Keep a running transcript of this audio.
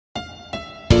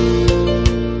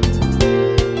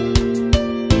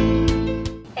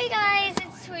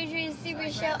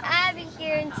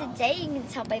today you can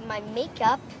tell by my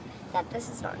makeup that this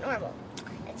is not normal.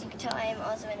 As you can tell, I am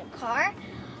also in a car.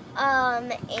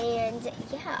 And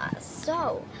yeah,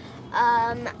 so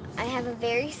I have a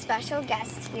very special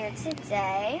guest here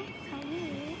today.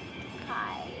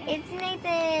 Hi. It's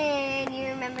Nathan. You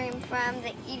remember him from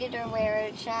the Eat It or Wear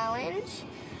It challenge.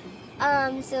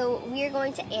 So we are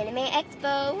going to Anime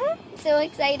Expo. So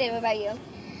excited. What about you?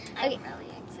 I'm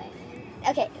really excited.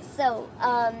 Okay, so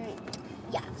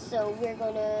yeah, so we're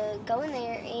going to go in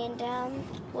there and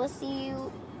we'll see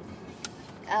you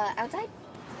outside.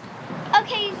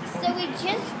 Okay, so we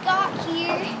just got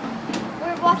here.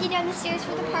 We're walking down the stairs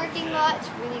for the parking lot. It's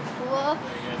really cool.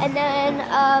 And then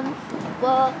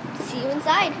we'll see you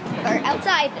inside, or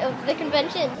outside of the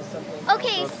convention.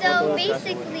 Okay, so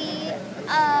basically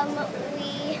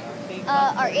we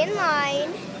are in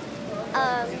line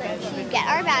to get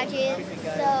our badges.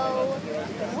 So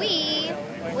we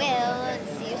will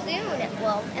see you soon.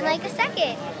 Well, in like a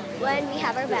second when we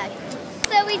have our badges.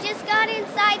 So we just got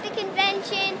inside the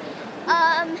convention.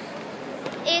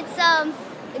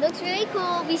 It looks really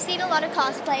cool. We've seen a lot of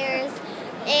cosplayers,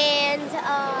 and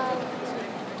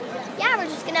yeah, we're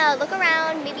just gonna look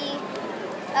around. Maybe.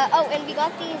 Oh, and we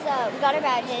got these. We got our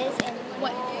badges and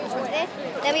what this.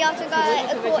 Then we also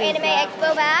got a cool Anime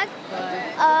Expo bag.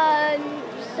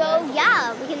 So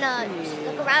yeah, we can just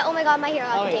look around. Oh my God, My Hero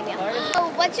Academia. So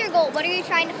what's your goal? What are you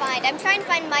trying to find? I'm trying to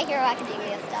find My Hero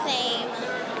Academia stuff. Same.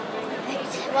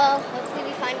 Well, hopefully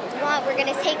we find what we want. We're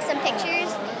going to take some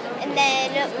pictures, and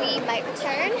then we might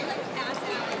return.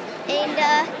 And,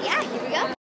 yeah, here we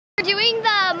go. We're doing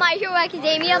the My Hero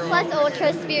Academia plus Ultra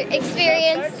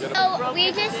experience. So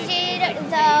we just did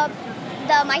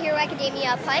the My Hero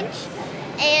Academia punch,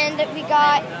 and we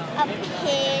got a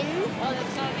pin.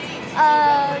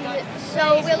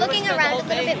 So we're looking around a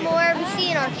little bit more. We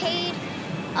see an arcade.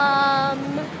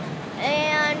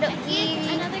 And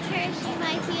another character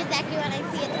I see a Deku and I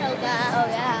see a Toga. Oh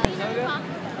yeah.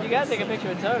 Toga? You gotta take a picture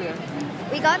with Toga.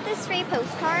 We got this free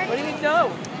postcard. What do you mean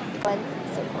no?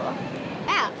 So cool.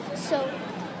 Yeah. So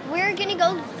we're gonna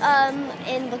go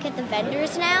and look at the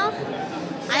vendors now.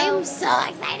 I am so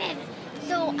excited.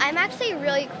 So I'm actually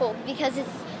really cool because it's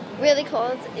really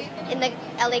cold in the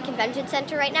LA Convention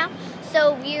Center right now.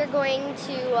 So we are going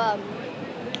to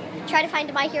try to find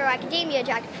a My Hero Academia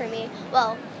jacket for me.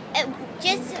 Well,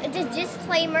 just a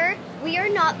disclaimer, we are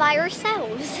not by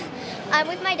ourselves. I'm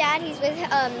with my dad, he's with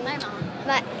my mom.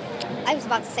 I was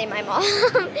about to say my mom.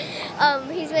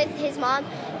 He's with his mom,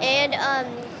 and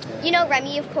you know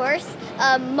Remy, of course.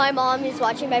 My mom is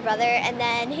watching my brother, and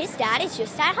then his dad is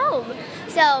just at home.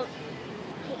 So,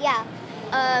 yeah.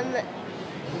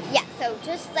 Yeah, so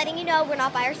just letting you know we're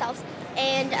not by ourselves.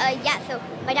 And yeah, so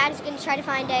my dad is going to try to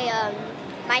find a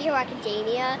My Hero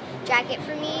Academia jacket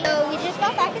for me. So we just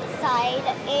got back inside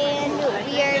and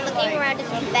we are looking around at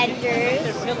some vendors.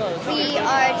 We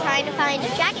are trying to find a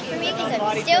jacket for me because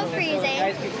I'm still freezing.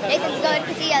 Nathan's going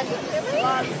to see us.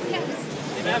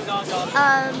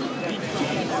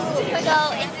 So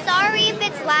it's sorry if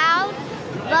it's loud,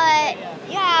 but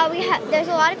yeah, there's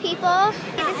a lot of people.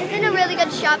 This isn't a really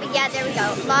good shot, but yeah, there we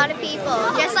go. A lot of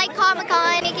people. Just like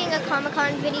Comic-Con, making a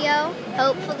Comic-Con video,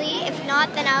 hopefully. If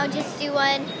not, then I'll just do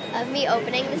one of me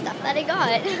opening the stuff that I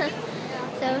got.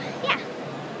 So, yeah.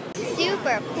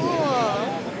 Super cool.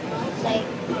 Like,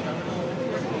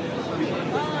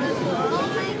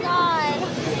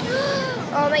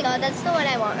 oh my god, that's the one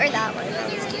I want. Or that one.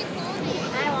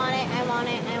 I want it, I want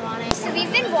it, I want it. So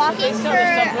we've been walking for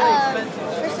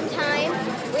some time.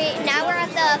 Now we're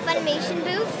at the Funimation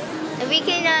booth, and we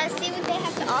can see what they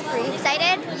have to offer. You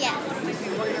excited? Yes.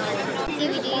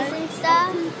 DVDs and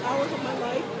stuff. I was in my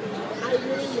life. I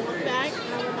really want back. I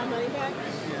want my money back.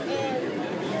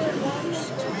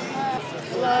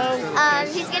 Hello.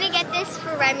 He's gonna get this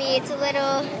for Remy. It's a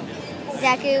little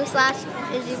Deku /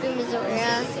 Izuku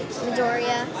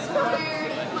Midoriya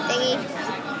thingy.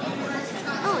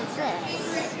 Oh, it's this.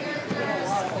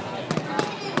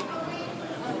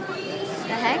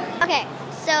 The heck? Okay,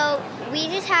 so we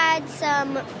just had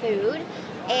some food,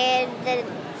 and the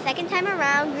second time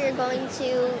around we are going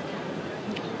to,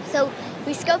 so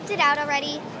we scoped it out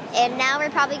already, and now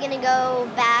we're probably going to go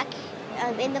back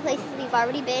in the places we've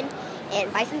already been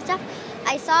and buy some stuff.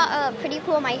 I saw a pretty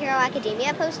cool My Hero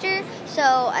Academia poster,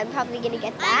 so I'm probably going to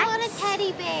get that. I want a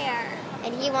teddy bear.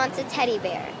 And he wants a teddy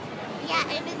bear. Yeah,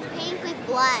 and it's pink with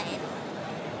blood.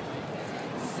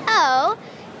 So,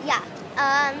 yeah.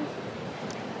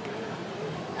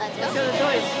 Let's go.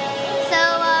 So,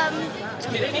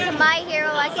 it's a My Hero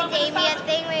Academia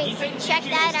thing where you can check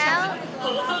that out.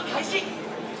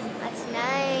 That's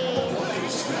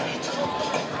nice.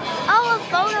 Oh, a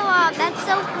photo op. That's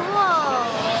That's so cool.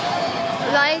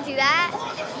 You want to do that?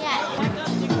 Yeah.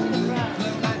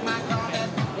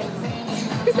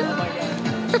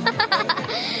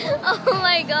 Oh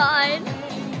my god.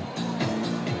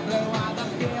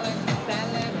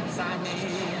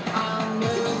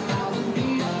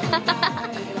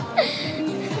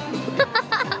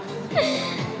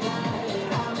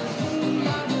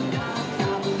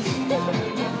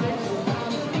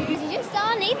 You just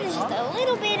saw Nathan's just a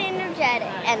little bit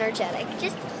energetic,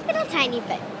 just a little tiny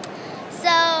bit. So,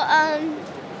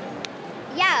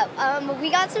 yeah, we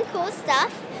got some cool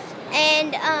stuff,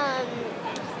 and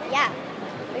yeah,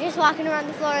 we're just walking around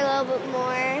the floor a little bit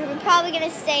more. We're probably gonna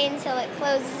stay until it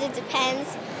closes. It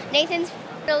depends. Nathan's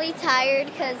really tired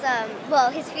because,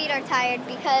 well, his feet are tired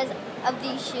because of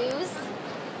these shoes.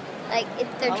 Like,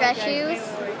 they're dress shoes.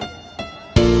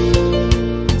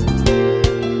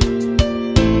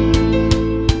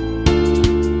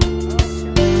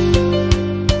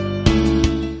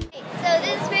 So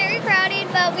this is very crowded,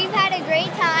 but we've had a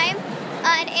great time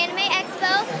at Anime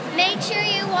Expo. Make sure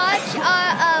you watch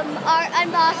our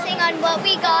unboxing on what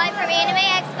we got from Anime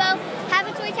Expo.